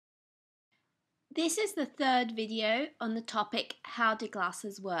This is the third video on the topic how do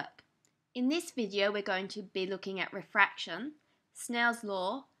glasses work. In this video we're going to be looking at refraction, Snell's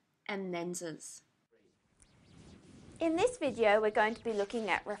law and lenses. In this video we're going to be looking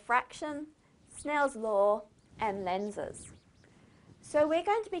at refraction, Snell's law and lenses. So we're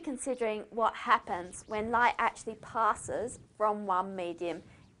going to be considering what happens when light actually passes from one medium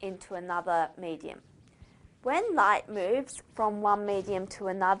into another medium. When light moves from one medium to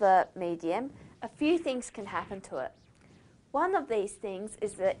another medium, a few things can happen to it. One of these things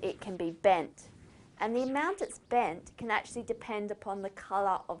is that it can be bent, and the amount it's bent can actually depend upon the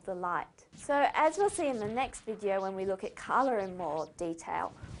colour of the light. So as we'll see in the next video when we look at colour in more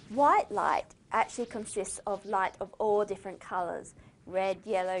detail, white light actually consists of light of all different colours, red,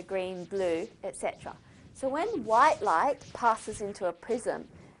 yellow, green, blue, etc. So when white light passes into a prism,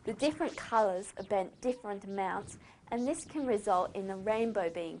 the different colours are bent different amounts, and this can result in a rainbow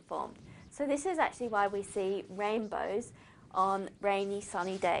being formed. So this is actually why we see rainbows on rainy,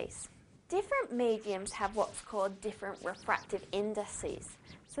 sunny days. Different mediums have what's called different refractive indices.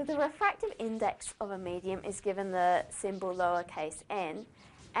 So the refractive index of a medium is given the symbol lowercase n,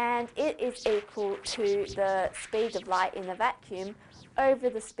 and it is equal to the speed of light in a vacuum over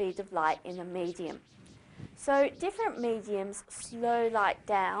the speed of light in a medium. So different mediums slow light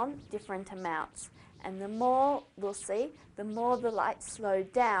down different amounts, and the more, we'll see, the more the light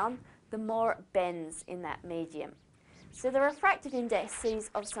slowed down, the more it bends in that medium. So the refractive indices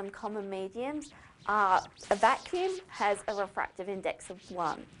of some common mediums are a vacuum has a refractive index of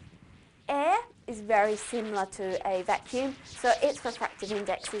 1. Air is very similar to a vacuum, so its refractive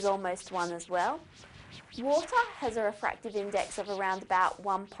index is almost 1 as well. Water has a refractive index of around about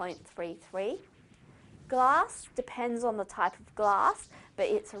 1.33. Glass depends on the type of glass, but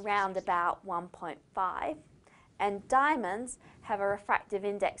it's around about 1.5. And diamonds have a refractive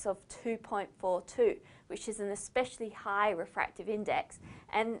index of 2.42, which is an especially high refractive index,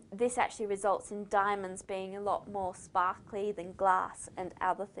 and this actually results in diamonds being a lot more sparkly than glass and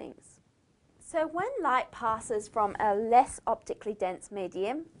other things. So when light passes from a less optically dense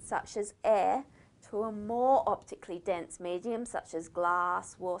medium, such as air, to a more optically dense medium, such as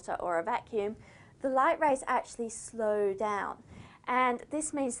glass, water, or a vacuum, the light rays actually slow down. And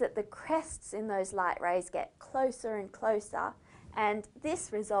this means that the crests in those light rays get closer and closer, and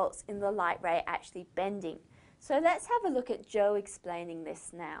this results in the light ray actually bending. So let's have a look at Joe explaining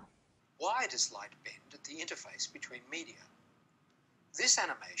this now. Why does light bend at the interface between media? This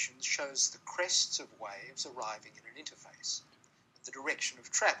animation shows the crests of waves arriving in an interface, and the direction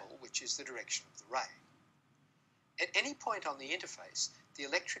of travel, which is the direction of the ray. At any point on the interface, the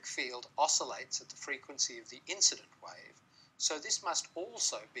electric field oscillates at the frequency of the incident wave, so this must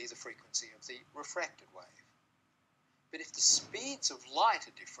also be the frequency of the refracted wave. But if the speeds of light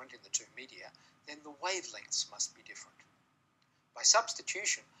are different in the two media, then the wavelengths must be different. By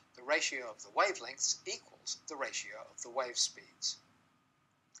substitution, the ratio of the wavelengths equals the ratio of the wave speeds.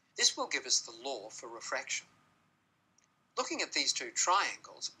 This will give us the law for refraction. Looking at these two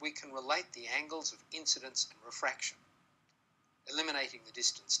triangles, we can relate the angles of incidence and refraction. Eliminating the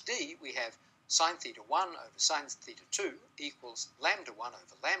distance d, we have sine theta 1 over sine theta 2 equals lambda 1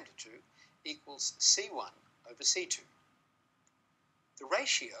 over lambda 2 equals c1 over c2. The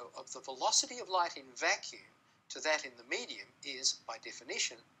ratio of the velocity of light in vacuum to that in the medium is, by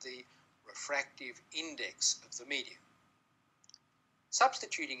definition, the refractive index of the medium.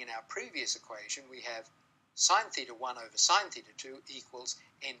 Substituting in our previous equation, we have sine theta 1 over sine theta 2 equals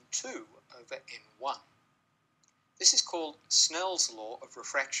n2 over n1. This is called Snell's law of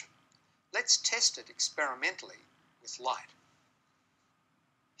refraction. Let's test it experimentally with light.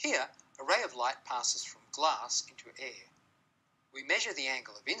 Here, a ray of light passes from glass into air. We measure the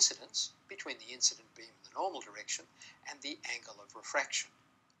angle of incidence between the incident beam in the normal direction and the angle of refraction.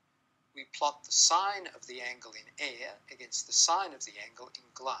 We plot the sine of the angle in air against the sine of the angle in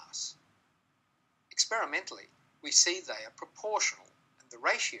glass. Experimentally, we see they are proportional, and the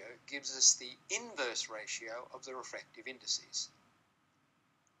ratio gives us the inverse ratio of the refractive indices.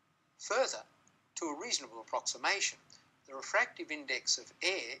 Further, to a reasonable approximation, the refractive index of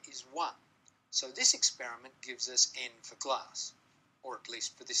air is 1, so this experiment gives us n for glass, or at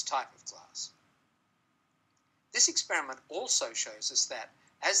least for this type of glass. This experiment also shows us that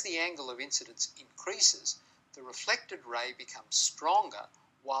as the angle of incidence increases, the reflected ray becomes stronger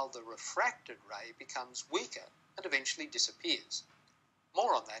while the refracted ray becomes weaker and eventually disappears.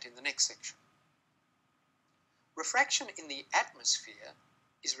 More on that in the next section. Refraction in the atmosphere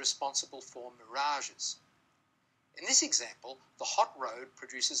is responsible for mirages. In this example, the hot road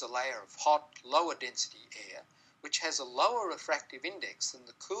produces a layer of hot, lower density air, which has a lower refractive index than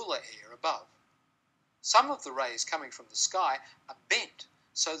the cooler air above. Some of the rays coming from the sky are bent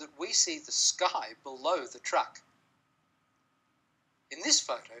so that we see the sky below the truck. In this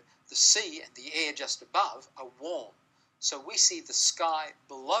photo, the sea and the air just above are warm, so we see the sky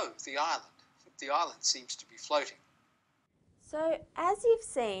below the island. The island seems to be floating. So, as you've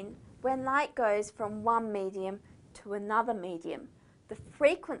seen, when light goes from one medium to another medium, the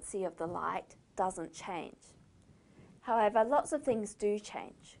frequency of the light doesn't change. However, lots of things do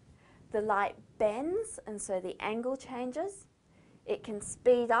change. The light bends, and so the angle changes. It can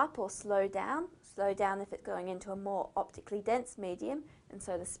speed up or slow down if it's going into a more optically dense medium, and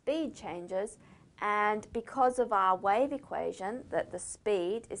so the speed changes. And because of our wave equation, that the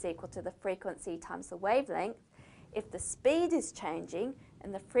speed is equal to the frequency times the wavelength, if the speed is changing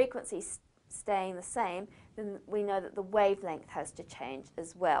and the frequency is staying the same, then we know that the wavelength has to change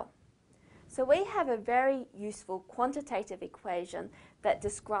as well. So we have a very useful quantitative equation that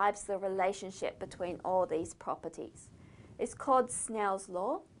describes the relationship between all these properties. It's called Snell's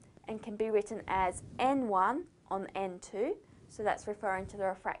law and can be written as N1 on N2, so that's referring to the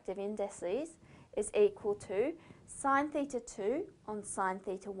refractive indices, is equal to sine theta 2 on sine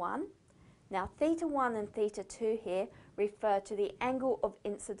theta 1. Now theta 1 and theta 2 here refer to the angle of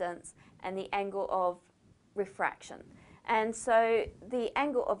incidence and the angle of refraction. And so the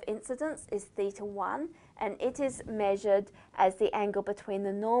angle of incidence is theta 1, and it is measured as the angle between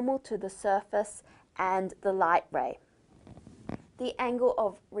the normal to the surface and the light ray. The angle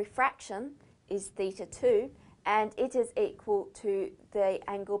of refraction is theta 2, and it is equal to the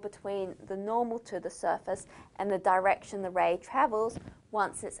angle between the normal to the surface and the direction the ray travels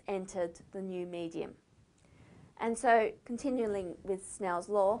once it's entered the new medium. And so, continuing with Snell's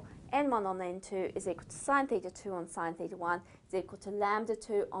law, N1 on N2 is equal to sine theta 2 on sine theta 1 is equal to lambda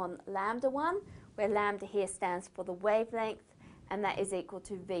 2 on lambda 1, where lambda here stands for the wavelength, and that is equal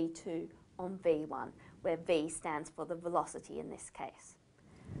to V2 on V1, where V stands for the velocity in this case.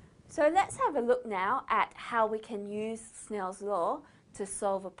 So let's have a look now at how we can use Snell's law to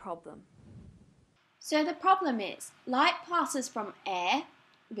solve a problem. So the problem is, light passes from air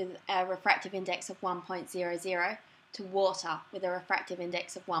with a refractive index of 1.00 to water with a refractive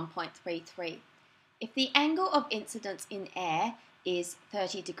index of 1.33. If the angle of incidence in air is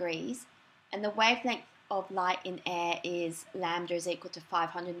 30 degrees and the wavelength of light in air is lambda is equal to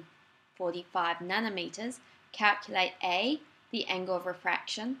 545 nanometers, calculate A, the angle of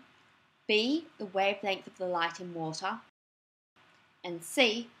refraction, B, the wavelength of the light in water, and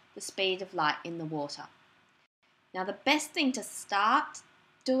C, the speed of light in the water. Now the best thing to start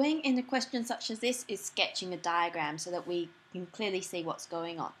doing in a question such as this is sketching a diagram so that we can clearly see what's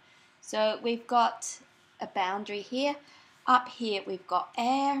going on. So we've got a boundary here. Up here we've got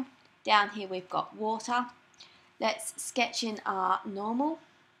air. Down here we've got water. Let's sketch in our normal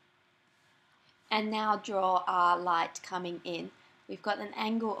and now draw our light coming in. We've got an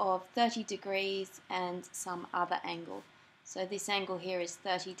angle of 30 degrees and some other angle. So this angle here is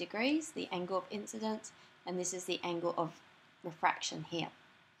 30 degrees, the angle of incidence, and this is the angle of refraction here.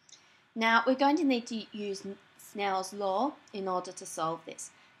 Now we're going to need to use Snell's law in order to solve this.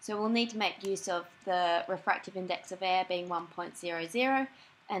 So we'll need to make use of the refractive index of air being 1.00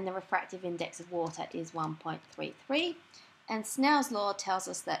 and the refractive index of water is 1.33. And Snell's law tells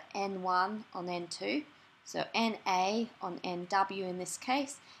us that N1 on N2, so NA on NW in this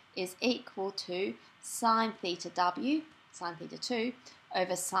case, is equal to sine theta W, sine theta 2,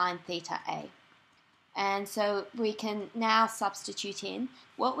 over sine theta A. And so we can now substitute in.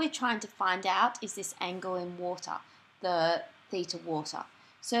 What we're trying to find out is this angle in water, the theta water.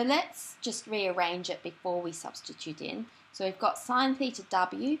 So let's just rearrange it before we substitute in. So we've got sine theta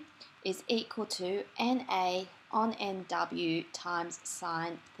W is equal to NA on NW times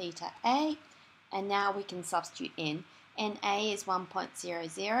sine theta A. And now we can substitute in. NA is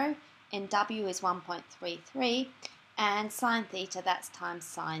 1.00, NW is 1.33, and sine theta, that's times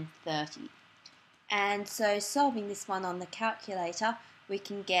sine 30. And so solving this one on the calculator, we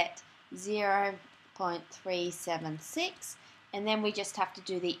can get 0.376, and then we just have to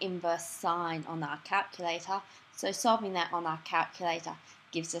do the inverse sine on our calculator. So solving that on our calculator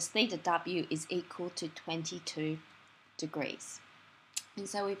gives us theta W is equal to 22 degrees. And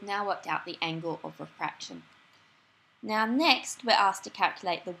so we've now worked out the angle of refraction. Now next we're asked to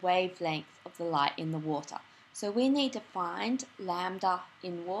calculate the wavelength of the light in the water. So we need to find lambda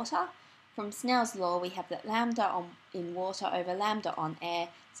in water. From Snell's law we have that lambda in water over lambda on air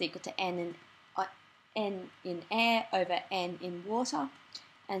is equal to n in air over n in water.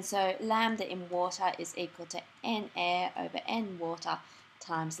 And so lambda in water is equal to n air over n water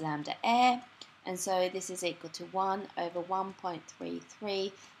times lambda air. And so this is equal to 1 over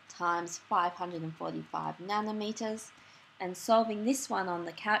 1.33 times 545 nanometers. And solving this one on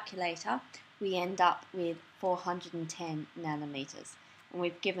the calculator, we end up with 410 nanometers. And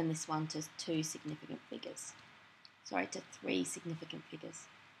we've given this one to three significant figures.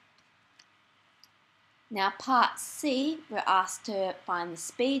 Now part C, we're asked to find the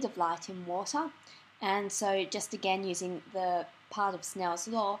speed of light in water. And so just again using the part of Snell's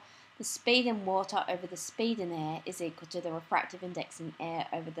law, the speed in water over the speed in air is equal to the refractive index in air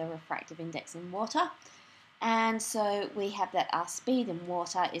over the refractive index in water. And so we have that our speed in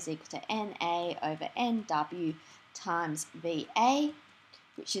water is equal to NA over NW times VA,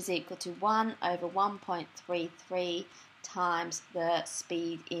 which is equal to 1 over 1.33 times the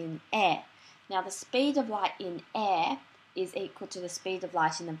speed in air. Now the speed of light in air is equal to the speed of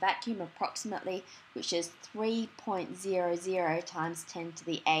light in a vacuum approximately, which is 3.00 times 10 to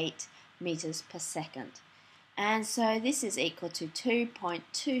the 8 meters per second. And so this is equal to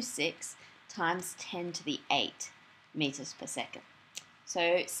 2.26 times 10 to the 8 meters per second.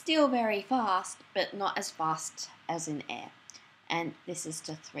 So still very fast, but not as fast as in air. And this is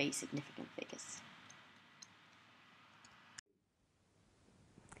to three significant figures.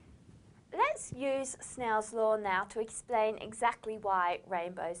 Let's use Snell's law now to explain exactly why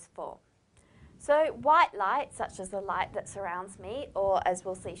rainbows form. So white light, such as the light that surrounds me, or as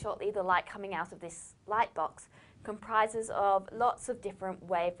we'll see shortly, the light coming out of this light box, comprises of lots of different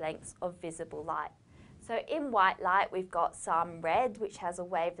wavelengths of visible light. So in white light, we've got some red, which has a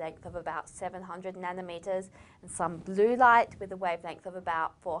wavelength of about 700 nanometers, and some blue light with a wavelength of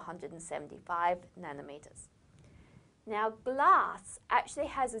about 475 nanometers. Now, glass actually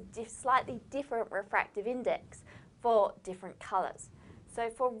has a slightly different refractive index for different colours.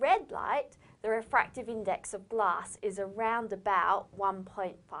 So for red light, the refractive index of glass is around about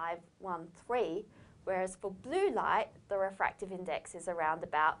 1.513, whereas for blue light, the refractive index is around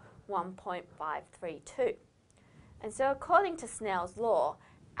about 1.532. And so according to Snell's law,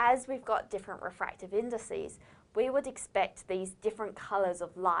 as we've got different refractive indices, we would expect these different colours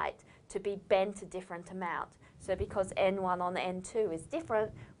of light to be bent a different amount. So because N1 on N2 is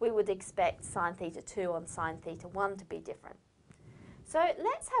different, we would expect sine theta 2 on sine theta 1 to be different. So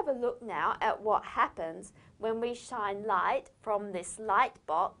let's have a look now at what happens when we shine light from this light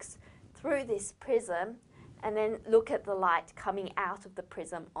box through this prism and then look at the light coming out of the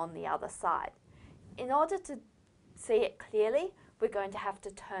prism on the other side. In order to see it clearly, we're going to have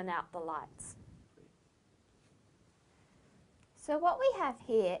to turn out the lights. So what we have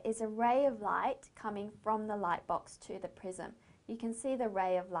here is a ray of light coming from the light box to the prism. You can see the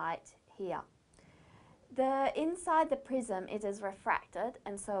ray of light here. Inside the prism it is refracted,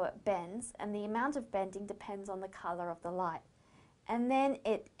 and so it bends, and the amount of bending depends on the colour of the light. And then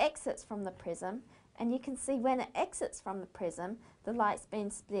it exits from the prism, and you can see when it exits from the prism, the light's been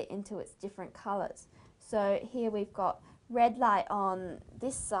split into its different colours. So here we've got red light on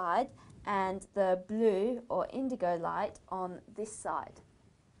this side, and the blue or indigo light on this side.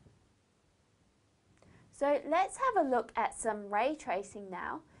 So let's have a look at some ray tracing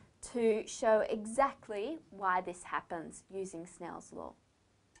now to show exactly why this happens using Snell's law.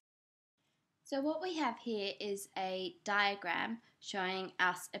 So what we have here is a diagram showing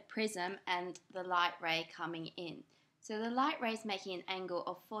us a prism and the light ray coming in. So the light ray is making an angle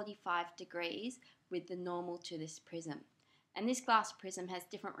of 45 degrees with the normal to this prism. And this glass prism has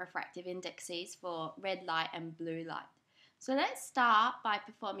different refractive indices for red light and blue light. So let's start by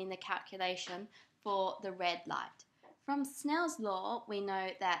performing the calculation for the red light. From Snell's law, we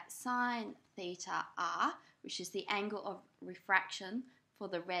know that sine theta r, which is the angle of refraction for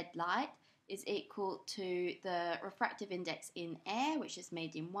the red light, is equal to the refractive index in air, which is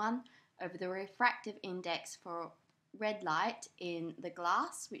medium 1, over the refractive index for red light in the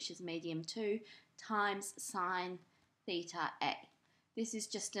glass, which is medium 2, times sine theta a. This is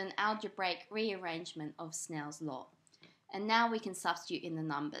just an algebraic rearrangement of Snell's law. And now we can substitute in the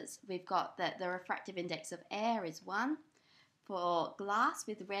numbers. We've got that the refractive index of air is 1. For glass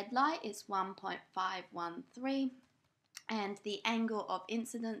with red light, it's 1.513. And the angle of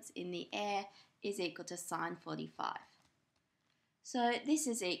incidence in the air is equal to sine 45. So this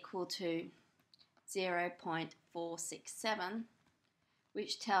is equal to 0.467,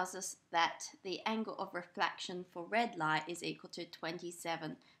 which tells us that the angle of reflection for red light is equal to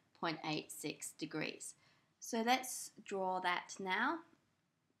 27.86 degrees. So let's draw that now.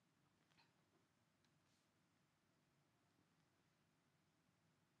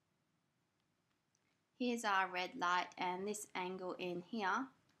 Here's our red light, and this angle in here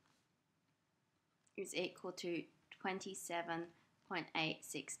is equal to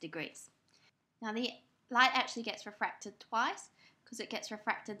 27.86 degrees. Now the light actually gets refracted twice, because it gets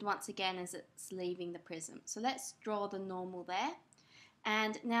refracted once again as it's leaving the prism. So let's draw the normal there.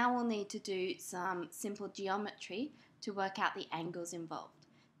 And now we'll need to do some simple geometry to work out the angles involved.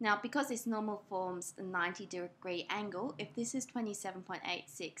 Now, because this normal forms a 90-degree angle, if this is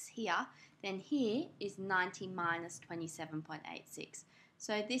 27.86 here, then here is 90 minus 27.86.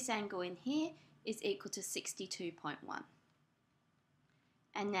 So this angle in here is equal to 62.1.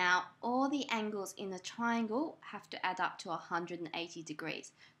 And now all the angles in the triangle have to add up to 180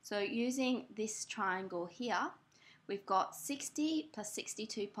 degrees. So using this triangle here, we've got 60 plus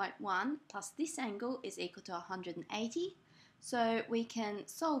 62.1 plus this angle is equal to 180. So we can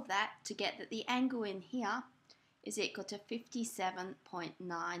solve that to get that the angle in here is equal to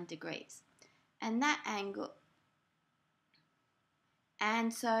 57.9 degrees. And that angle,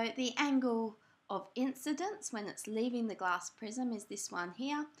 and so the angle of incidence when it's leaving the glass prism is this one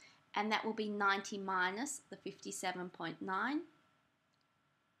here, and that will be 90 minus the 57.9,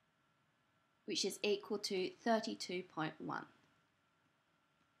 which is equal to 32.1.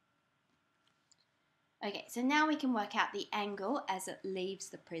 Okay, so now we can work out the angle as it leaves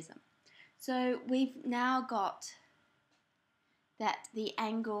the prism. So we've now got that the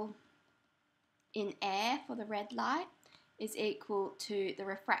angle in air for the red light is equal to the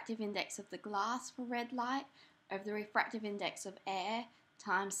refractive index of the glass for red light over the refractive index of air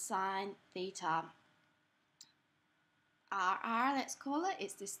times sine theta RR, let's call it.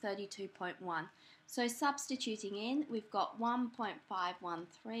 It's this 32.1. So substituting in, we've got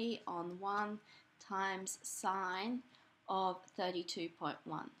 1.513 on 1 times sine of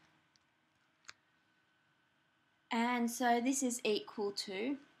 32.1. And so this is equal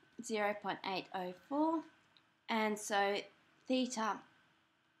to 0.804, and so theta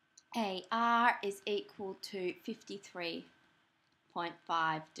AR is equal to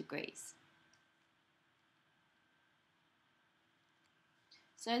 53.5 degrees.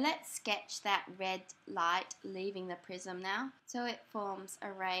 So let's sketch that red light leaving the prism now. So it forms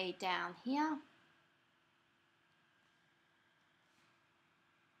a ray down here.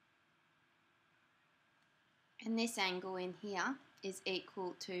 And this angle in here is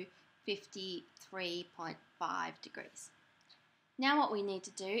equal to 53.5 degrees. Now what we need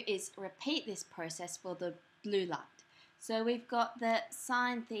to do is repeat this process for the blue light. So we've got the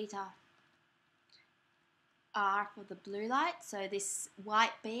sine theta R for the blue light. So this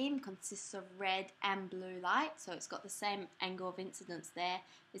white beam consists of red and blue light. So it's got the same angle of incidence there,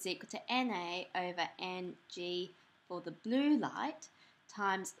 is equal to NA over NG for the blue light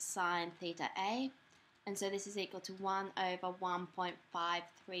times sine theta A. And so this is equal to 1 over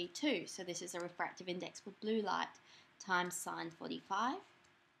 1.532. So this is a refractive index for blue light times sine 45.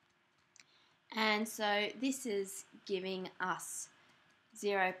 And so this is giving us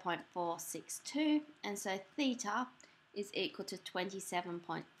 0.462. And so theta is equal to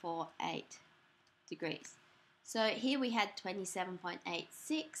 27.48 degrees. So here we had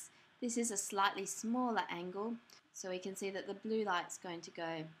 27.86. This is a slightly smaller angle. So we can see that the blue light's going to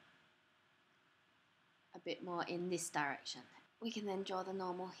go a bit more in this direction. We can then draw the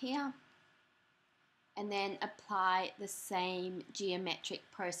normal here and then apply the same geometric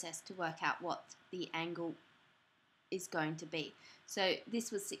process to work out what the angle is going to be. So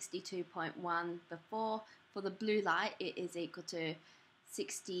this was 62.1 before. For the blue light it is equal to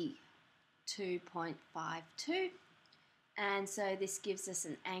 62.52, and so this gives us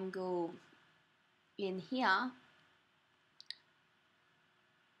an angle in here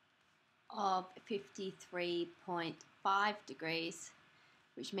of 53.5 degrees,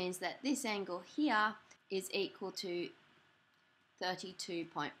 which means that this angle here is equal to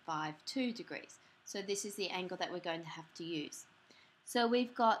 32.52 degrees. So this is the angle that we're going to have to use. So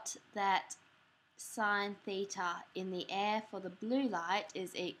we've got that sine theta in the air for the blue light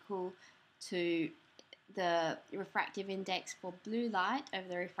is equal to the refractive index for blue light over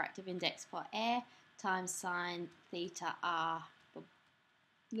the refractive index for air times sine theta R for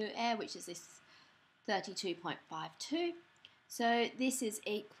blue air, which is this 32.52. So this is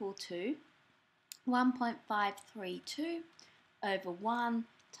equal to 1.532 over 1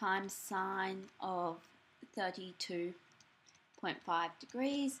 times sine of 32.5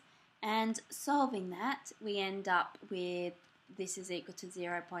 degrees, and solving that we end up with this is equal to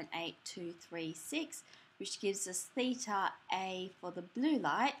 0.8236, which gives us theta A for the blue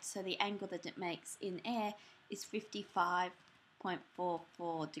light, so the angle that it makes in air is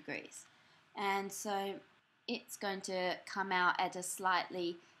 55.44 degrees. And so it's going to come out at a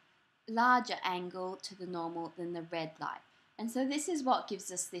slightly larger angle to the normal than the red light. And so this is what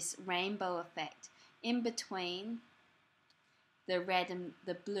gives us this rainbow effect. In between the red and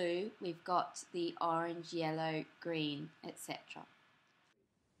the blue, we've got the orange, yellow, green, etc.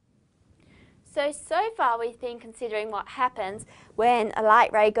 So far we've been considering what happens when a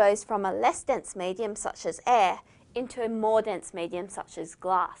light ray goes from a less dense medium, such as air, into a more dense medium, such as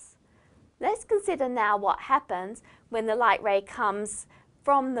glass. Let's consider now what happens when the light ray comes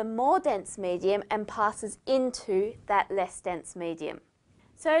from the more dense medium and passes into that less dense medium.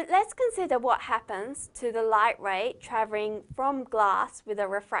 So let's consider what happens to the light ray travelling from glass with a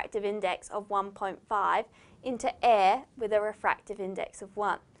refractive index of 1.5 into air with a refractive index of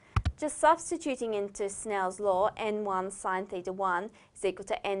 1. Just substituting into Snell's law, n1 sine theta 1 is equal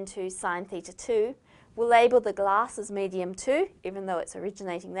to n2 sine theta 2. We'll label the glass as medium 2, even though it's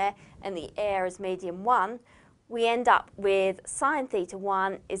originating there, and the air as medium 1. We end up with sine theta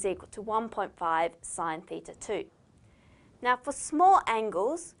 1 is equal to 1.5 sine theta 2. Now for small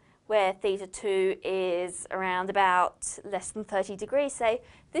angles, where theta 2 is around about less than 30 degrees, say,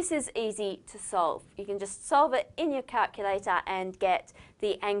 this is easy to solve. You can just solve it in your calculator and get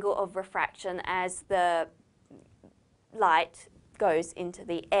the angle of refraction as the light goes into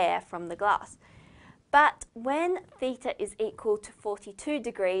the air from the glass. But when theta is equal to 42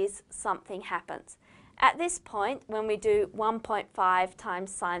 degrees, something happens. At this point, when we do 1.5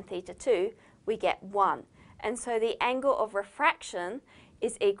 times sine theta 2, we get 1. And so the angle of refraction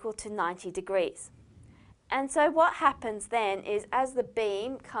is equal to 90 degrees. And so what happens then is as the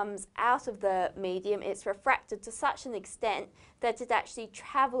beam comes out of the medium, it's refracted to such an extent that it actually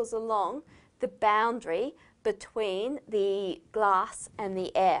travels along the boundary between the glass and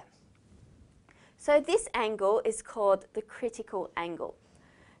the air. So this angle is called the critical angle.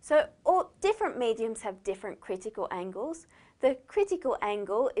 So all different mediums have different critical angles. The critical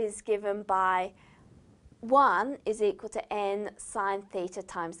angle is given by 1 is equal to n sine theta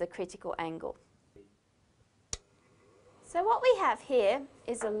times the critical angle. So what we have here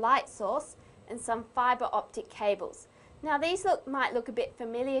is a light source and some fibre optic cables. Now these might look a bit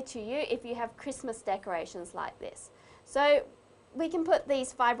familiar to you if you have Christmas decorations like this. So we can put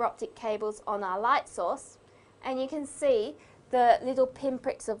these fibre optic cables on our light source and you can see the little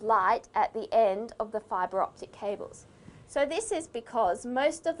pinpricks of light at the end of the fibre optic cables. So this is because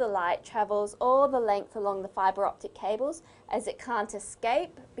most of the light travels all the length along the fibre optic cables as it can't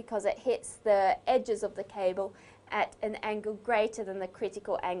escape because it hits the edges of the cable at an angle greater than the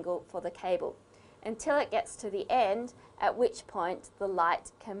critical angle for the cable until it gets to the end, at which point the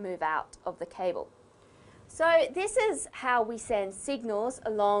light can move out of the cable. So this is how we send signals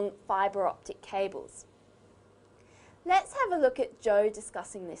along fibre optic cables. Let's have a look at Joe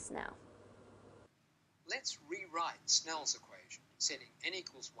discussing this now. Let's rewrite Snell's equation, setting n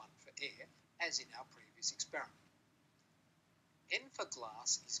equals 1 for air, as in our previous experiment. N for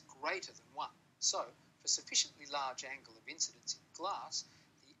glass is greater than 1, so for sufficiently large angle of incidence in glass,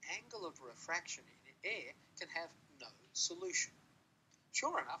 the angle of refraction in air can have no solution.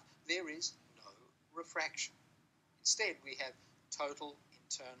 Sure enough, there is no refraction. Instead, we have total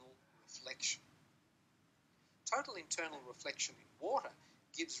internal reflection. Total internal reflection in water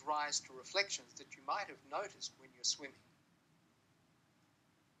gives rise to reflections that you might have noticed when you're swimming.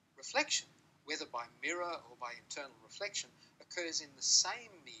 Reflection, whether by mirror or by internal reflection, occurs in the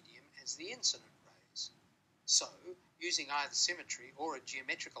same medium as the incident rays. So, using either symmetry or a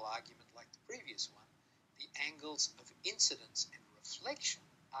geometrical argument like the previous one, the angles of incidence and reflection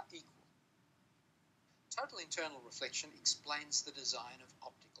are equal. Total internal reflection explains the design of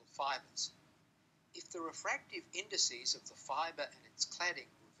optical fibres. If the refractive indices of the fibre and its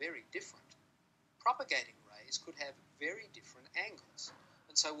cladding were very different, propagating rays could have very different angles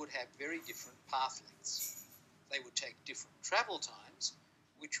and so would have very different path lengths. They would take different travel times,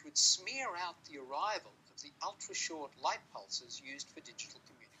 which would smear out the arrival of the ultra-short light pulses used for digital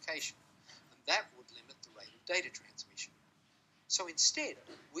communication, and that would limit the rate of data transmission. So instead,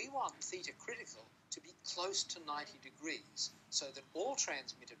 we want theta critical to be close to 90 degrees so that all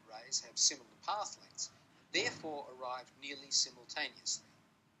transmitted rays have similar path lengths and therefore arrive nearly simultaneously.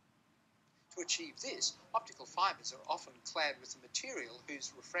 To achieve this, optical fibres are often clad with a material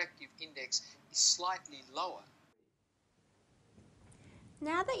whose refractive index is slightly lower.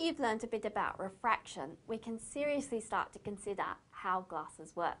 Now that you've learnt a bit about refraction, we can seriously start to consider how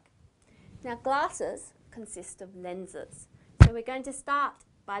glasses work. Now glasses consist of lenses, so we're going to start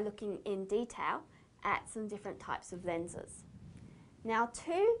by looking in detail at some different types of lenses. Now,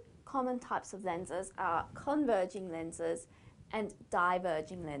 two common types of lenses are converging lenses and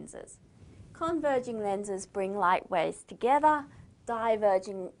diverging lenses. Converging lenses bring light rays together,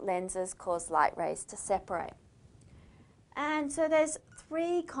 diverging lenses cause light rays to separate. And so there's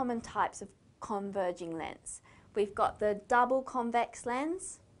three common types of converging lens. We've got the double convex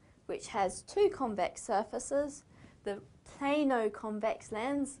lens, which has two convex surfaces, the plano-convex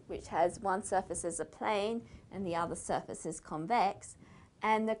lens, which has one surface as a plane and the other surface is convex,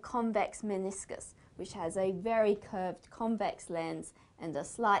 and the convex meniscus, which has a very curved convex lens and a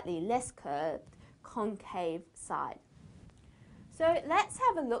slightly less curved concave side. So let's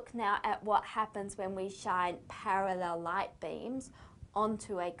have a look now at what happens when we shine parallel light beams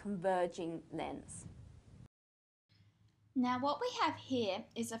onto a converging lens. Now what we have here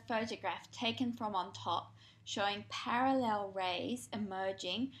is a photograph taken from on top showing parallel rays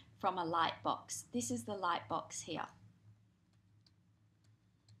emerging from a light box. This is the light box here.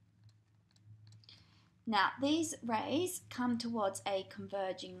 Now these rays come towards a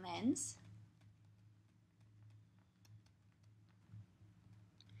converging lens,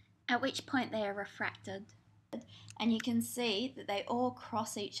 at which point they are refracted, and you can see that they all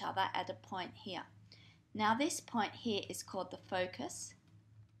cross each other at a point here. Now this point here is called the focus,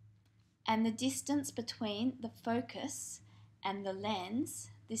 and the distance between the focus and the lens,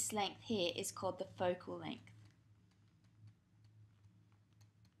 this length here, is called the focal length.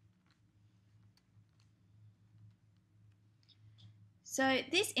 So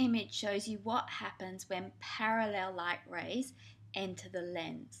this image shows you what happens when parallel light rays enter the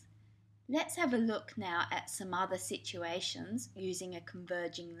lens. Let's have a look now at some other situations using a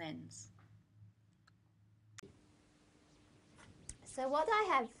converging lens. So what I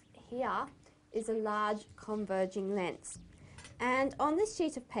have here is a large converging lens. And on this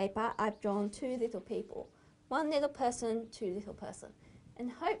sheet of paper, I've drawn two little people. One little person, two little person. And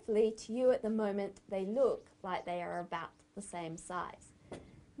hopefully to you at the moment, they look like they are about the same size.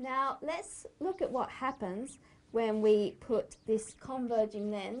 Now let's look at what happens when we put this converging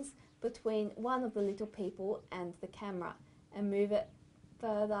lens between one of the little people and the camera and move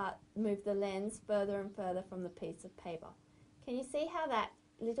the lens further and further from the piece of paper. Can you see how that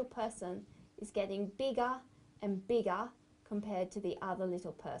little person is getting bigger and bigger compared to the other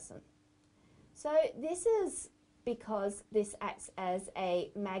little person? So this is because this acts as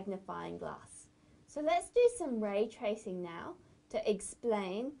a magnifying glass. So let's do some ray tracing now to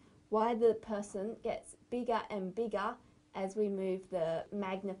explain why the person gets bigger and bigger as we move the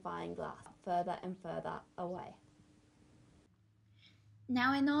magnifying glass further and further away.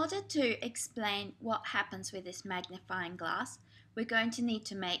 Now in order to explain what happens with this magnifying glass, we're going to need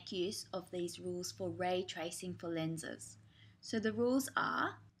to make use of these rules for ray tracing for lenses. So the rules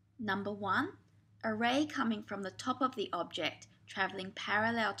are, number 1, a ray coming from the top of the object travelling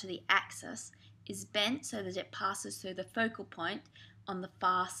parallel to the axis is bent so that it passes through the focal point on the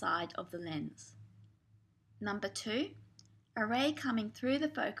far side of the lens. Number 2, a ray coming through the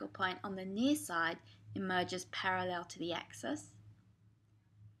focal point on the near side emerges parallel to the axis.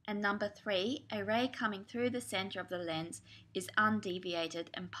 And number 3, a ray coming through the centre of the lens is undeviated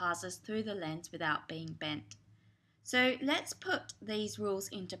and passes through the lens without being bent. So let's put these rules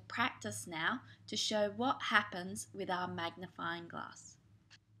into practice now to show what happens with our magnifying glass.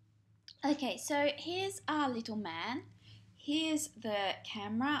 Okay, so here's our little man. Here's the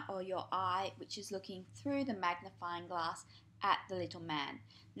camera or your eye, which is looking through the magnifying glass at the little man.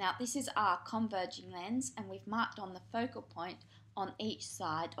 Now this is our converging lens, and we've marked on the focal point on each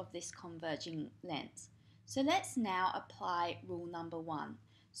side of this converging lens. So let's now apply rule number 1.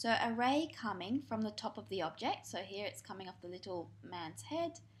 So a ray coming from the top of the object, so here it's coming off the little man's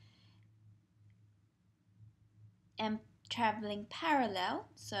head, and travelling parallel,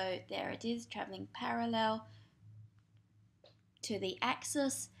 so there it is, travelling parallel to the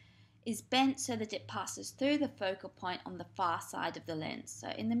axis, is bent so that it passes through the focal point on the far side of the lens. So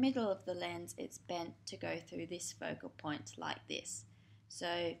in the middle of the lens, it's bent to go through this focal point like this.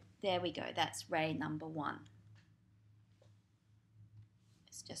 So there we go, that's ray number 1.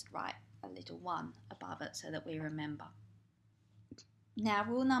 Let's just write a little 1 above it so that we remember. Now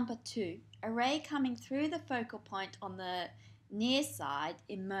rule number 2, a ray coming through the focal point on the near side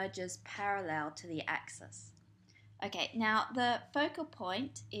emerges parallel to the axis. Okay, now the focal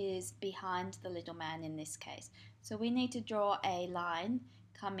point is behind the little man in this case. So we need to draw a line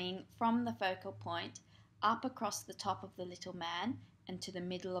coming from the focal point up across the top of the little man and to the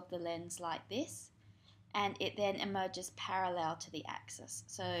middle of the lens like this. And it then emerges parallel to the axis.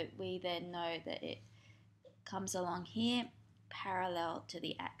 So we then know that it comes along here parallel to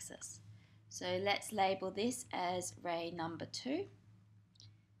the axis. So let's label this as ray number 2.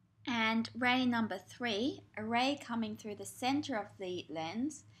 And ray number 3, a ray coming through the centre of the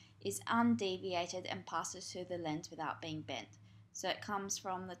lens is undeviated and passes through the lens without being bent. So it comes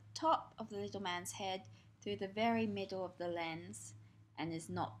from the top of the little man's head through the very middle of the lens and is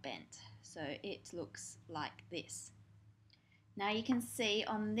not bent. So it looks like this. Now you can see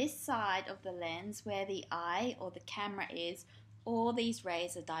on this side of the lens where the eye or the camera is, all these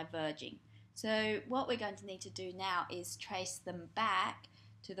rays are diverging. So what we're going to need to do now is trace them back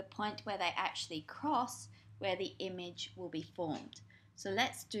to the point where they actually cross, where the image will be formed. So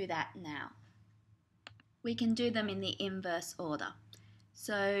let's do that now. We can do them in the inverse order.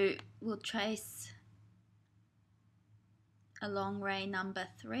 So we'll trace along ray number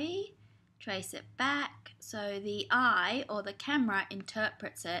 3, trace it back, so the eye or the camera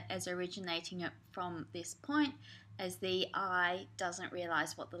interprets it as originating it from this point, as the eye doesn't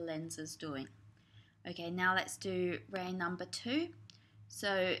realize what the lens is doing. Okay, now let's do ray number 2.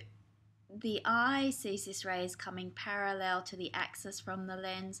 So the eye sees this ray is coming parallel to the axis from the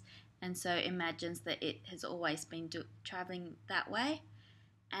lens, and so imagines that it has always been traveling that way.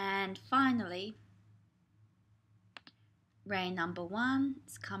 And finally, ray number 1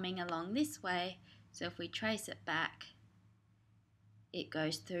 is coming along this way, so if we trace it back, it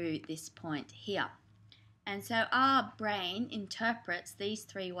goes through this point here. And so our brain interprets these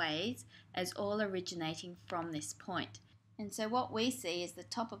 3 ways as all originating from this point. And so what we see is the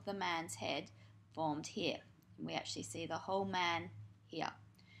top of the man's head formed here. We actually see the whole man here.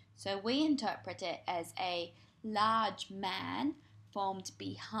 So we interpret it as a large man formed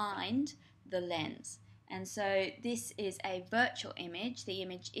behind the lens. And so this is a virtual image. The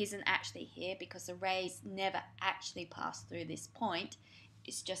image isn't actually here because the rays never actually pass through this point.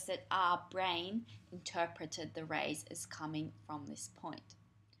 It's just that our brain interpreted the rays as coming from this point.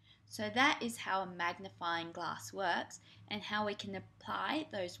 So that is how a magnifying glass works and how we can apply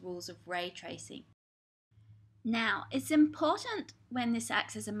those rules of ray tracing. Now, it's important when this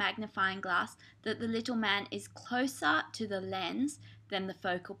acts as a magnifying glass that the little man is closer to the lens than the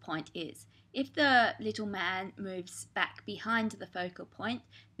focal point is. If the little man moves back behind the focal point,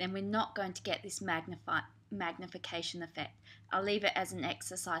 then we're not going to get this magnification effect. I'll leave it as an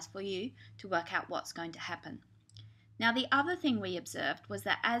exercise for you to work out what's going to happen. Now, the other thing we observed was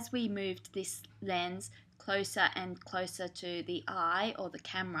that as we moved this lens closer and closer to the eye or the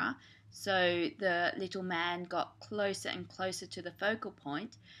camera, so the little man got closer and closer to the focal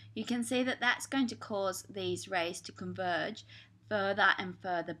point, you can see that that's going to cause these rays to converge further and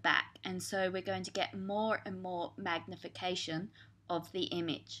further back, and so we're going to get more and more magnification of the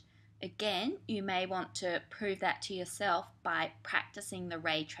image. Again, you may want to prove that to yourself by practicing the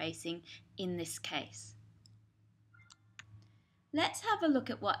ray tracing in this case. Let's have a look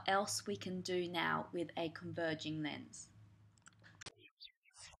at what else we can do now with a converging lens.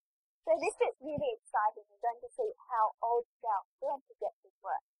 So this bit's really exciting. We're going to see how old-scale film projectors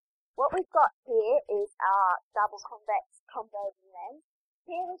work. What we've got here is our double convex converging lens.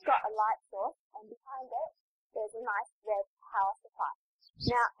 Here we've got a light source, and behind it there's a nice red power supply.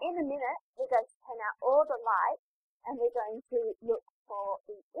 Now, in a minute, we're going to turn out all the light, and we're going to look for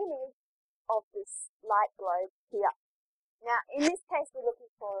the image of this light globe here. Now, in this case, we're looking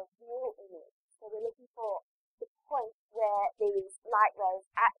for a real image. So we're looking for the point where these light rays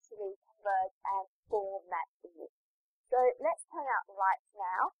actually converge and form that image. So let's turn out the lights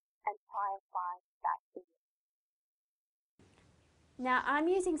now and try and find that image. Now, I'm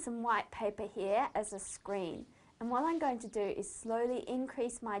using some white paper here as a screen. And what I'm going to do is slowly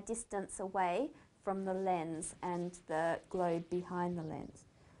increase my distance away from the lens and the globe behind the lens.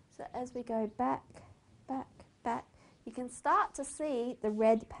 So as we go back, back, back, you can start to see the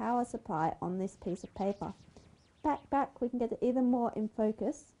red power supply on this piece of paper. Back, back, we can get it even more in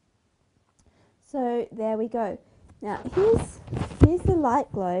focus. So there we go. Now here's the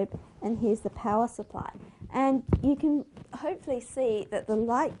light globe and here's the power supply. And you can hopefully see that the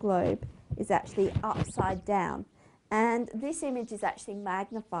light globe is actually upside down. And this image is actually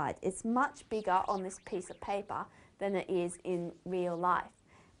magnified. It's much bigger on this piece of paper than it is in real life.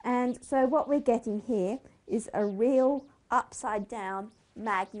 And so what we're getting here is a real upside down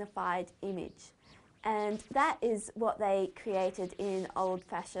magnified image. And that is what they created in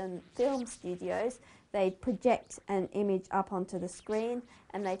old-fashioned film studios. They'd project an image up onto the screen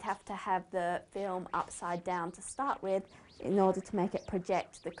and they'd have to have the film upside down to start with in order to make it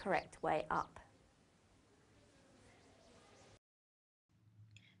project the correct way up.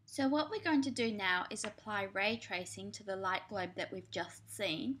 So what we're going to do now is apply ray tracing to the light globe that we've just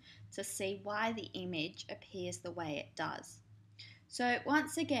seen to see why the image appears the way it does. So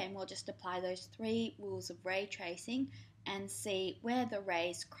once again, we'll just apply those 3 rules of ray tracing and see where the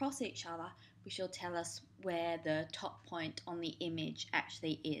rays cross each other, which will tell us where the top point on the image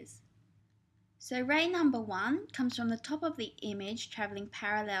actually is. So ray number 1 comes from the top of the image travelling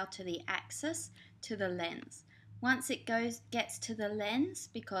parallel to the axis to the lens. Once it gets to the lens,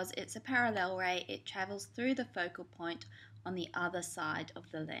 because it's a parallel ray, it travels through the focal point on the other side of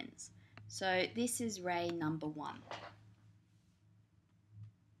the lens. So this is ray number 1.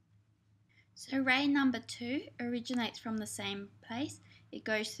 So ray number 2 originates from the same place. It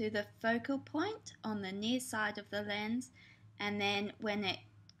goes through the focal point on the near side of the lens, and then when it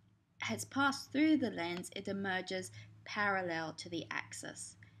has passed through the lens, it emerges parallel to the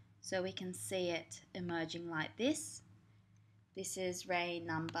axis. So we can see it emerging like this. This is ray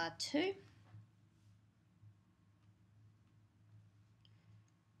number 2.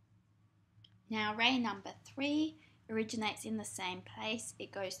 Now ray number 3 originates in the same place.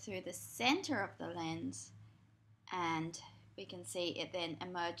 It goes through the center of the lens, and we can see it then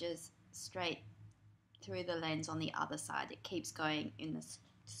emerges straight through the lens on the other side. It keeps going in this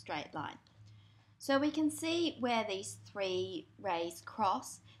straight line. So we can see where these 3 rays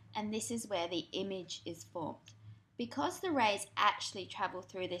cross, and this is where the image is formed. Because the rays actually travel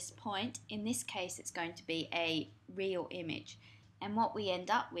through this point, in this case it's going to be a real image, and what we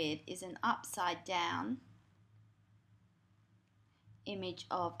end up with is an upside down image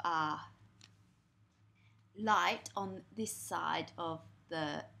of our light on this side of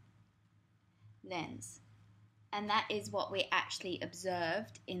the lens, and that is what we actually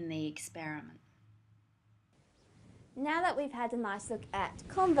observed in the experiment. Now that we've had a nice look at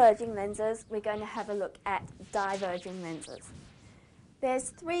converging lenses, we're going to have a look at diverging lenses. There's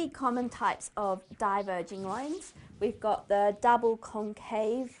 3 common types of diverging lens. We've got the double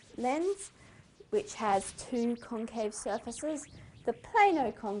concave lens, which has 2 concave surfaces, the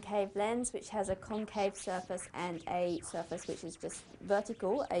plano-concave lens, which has a concave surface and a surface which is just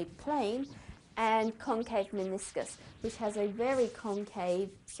vertical, a plane, and concave meniscus, which has a very concave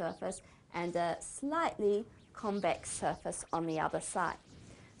surface and a slightly convex surface on the other side.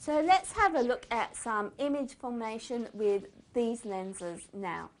 So let's have a look at some image formation with these lenses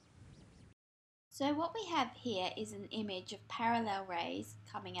now. So what we have here is an image of parallel rays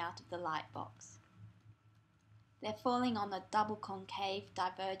coming out of the light box. They're falling on the double concave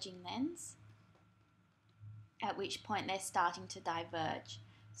diverging lens, at which point they're starting to diverge.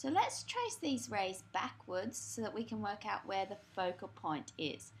 So let's trace these rays backwards so that we can work out where the focal point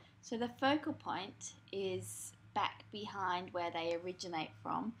is. So the focal point is back behind where they originate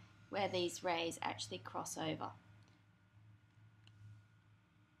from, where these rays actually cross over.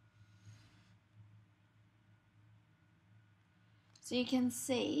 So you can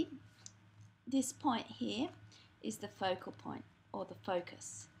see this point here is the focal point, or the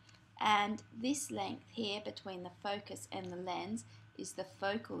focus, and this length here between the focus and the lens is the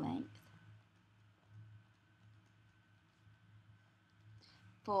focal length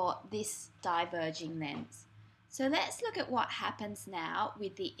for this diverging lens. So let's look at what happens now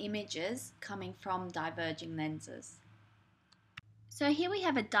with the images coming from diverging lenses. So here we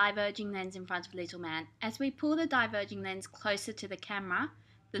have a diverging lens in front of little man. As we pull the diverging lens closer to the camera,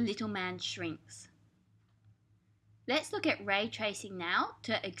 the little man shrinks. Let's look at ray tracing now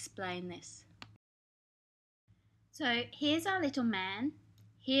to explain this. So here's our little man,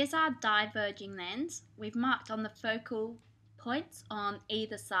 here's our diverging lens. We've marked on the focal points on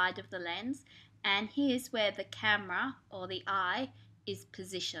either side of the lens, and here's where the camera or the eye is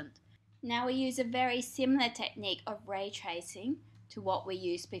positioned. Now we use a very similar technique of ray tracing to what we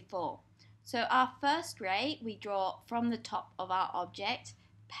used before. So our first ray we draw from the top of our object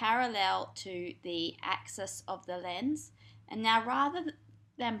parallel to the axis of the lens, and now rather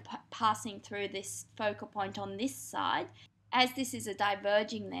than passing through this focal point on this side, as this is a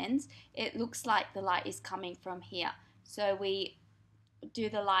diverging lens, it looks like the light is coming from here. So we do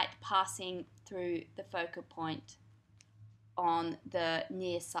the light passing through the focal point on the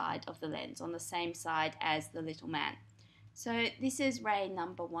near side of the lens, on the same side as the little man. So this is ray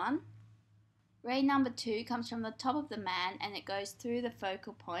number 1. Ray number 2 comes from the top of the man, and it goes through the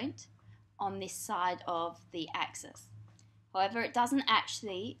focal point on this side of the axis. However, it doesn't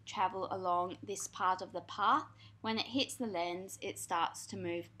actually travel along this part of the path. When it hits the lens, it starts to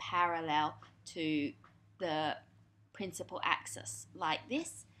move parallel to the principal axis, like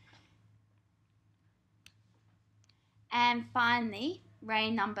this. And finally,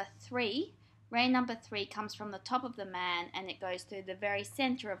 ray number 3. Ray number 3 comes from the top of the man, and it goes through the very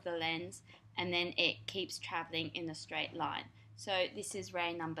center of the lens, and then it keeps traveling in a straight line. So this is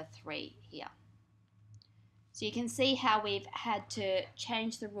ray number 3 here. So you can see how we've had to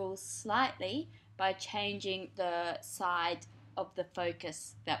change the rules slightly by changing the side of the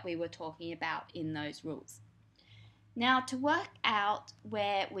focus that we were talking about in those rules. Now, to work out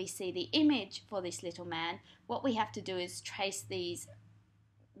where we see the image for this little man, what we have to do is trace these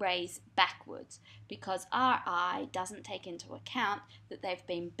rays backwards, because our eye doesn't take into account that they've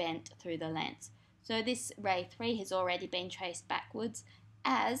been bent through the lens. So this ray 3 has already been traced backwards,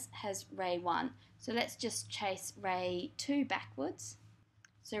 as has ray 1. So let's just trace ray 2 backwards.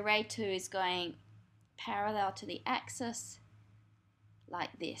 So ray 2 is going parallel to the axis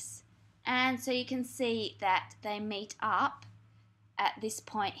like this. And so you can see that they meet up at this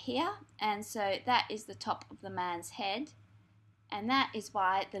point here, and so that is the top of the man's head, and that is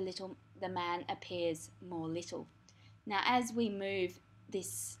why the man appears more little. Now as we move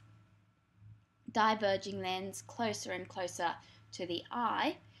this diverging lens closer and closer to the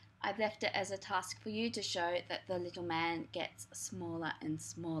eye, I've left it as a task for you to show that the little man gets smaller and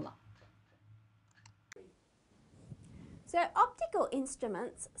smaller. So optical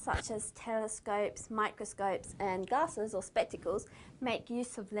instruments such as telescopes, microscopes and glasses or spectacles make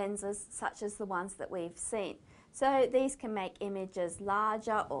use of lenses such as the ones that we've seen. So these can make images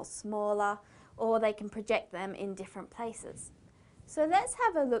larger or smaller, or they can project them in different places. So let's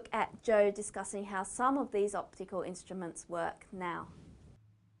have a look at Joe discussing how some of these optical instruments work now.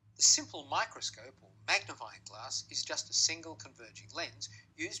 The simple microscope or magnifying glass is just a single converging lens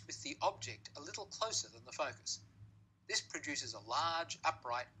used with the object a little closer than the focus. This produces a large,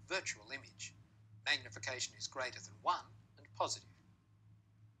 upright, virtual image. Magnification is greater than 1 and positive.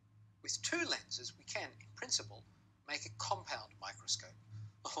 With 2 lenses, we can, in principle, make a compound microscope,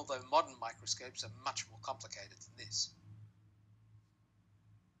 although modern microscopes are much more complicated than this.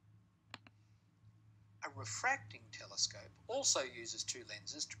 A refracting telescope also uses 2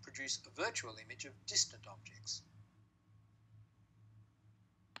 lenses to produce a virtual image of distant objects.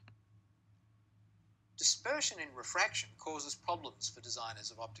 Dispersion in refraction causes problems for designers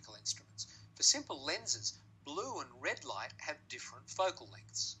of optical instruments. For simple lenses, blue and red light have different focal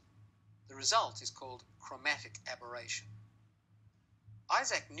lengths. The result is called chromatic aberration.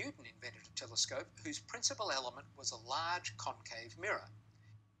 Isaac Newton invented a telescope whose principal element was a large concave mirror.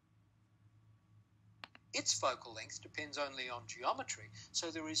 Its focal length depends only on geometry, so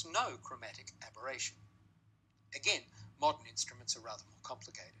there is no chromatic aberration. Again, modern instruments are rather more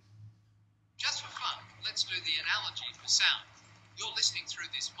complicated. Just for fun, let's do the analogy for sound. You're listening through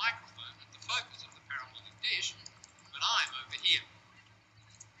this microphone at the focus of the parabolic dish, but I'm over here.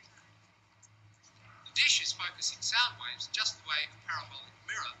 The dish is focusing sound waves just the way a parabolic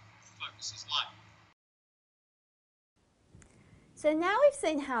mirror focuses light. So now we've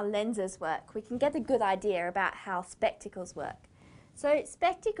seen how lenses work, we can get a good idea about how spectacles work. So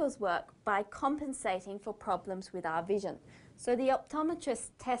spectacles work by compensating for problems with our vision. So the optometrist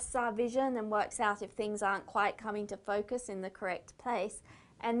tests our vision and works out if things aren't quite coming to focus in the correct place,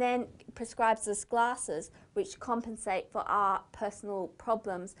 and then prescribes us glasses which compensate for our personal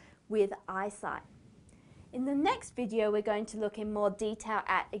problems with eyesight. In the next video we're going to look in more detail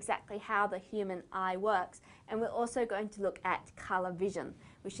at exactly how the human eye works, and we're also going to look at colour vision,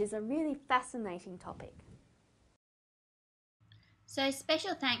 which is a really fascinating topic. So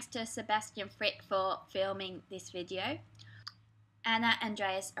special thanks to Sebastian Frick for filming this video. Anna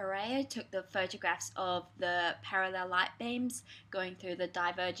Andreas Arreo took the photographs of the parallel light beams going through the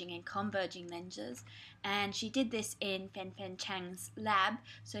diverging and converging lenses, and she did this in Fen Chang's lab,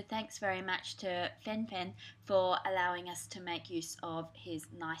 so thanks very much to Fen for allowing us to make use of his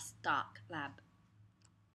nice dark lab.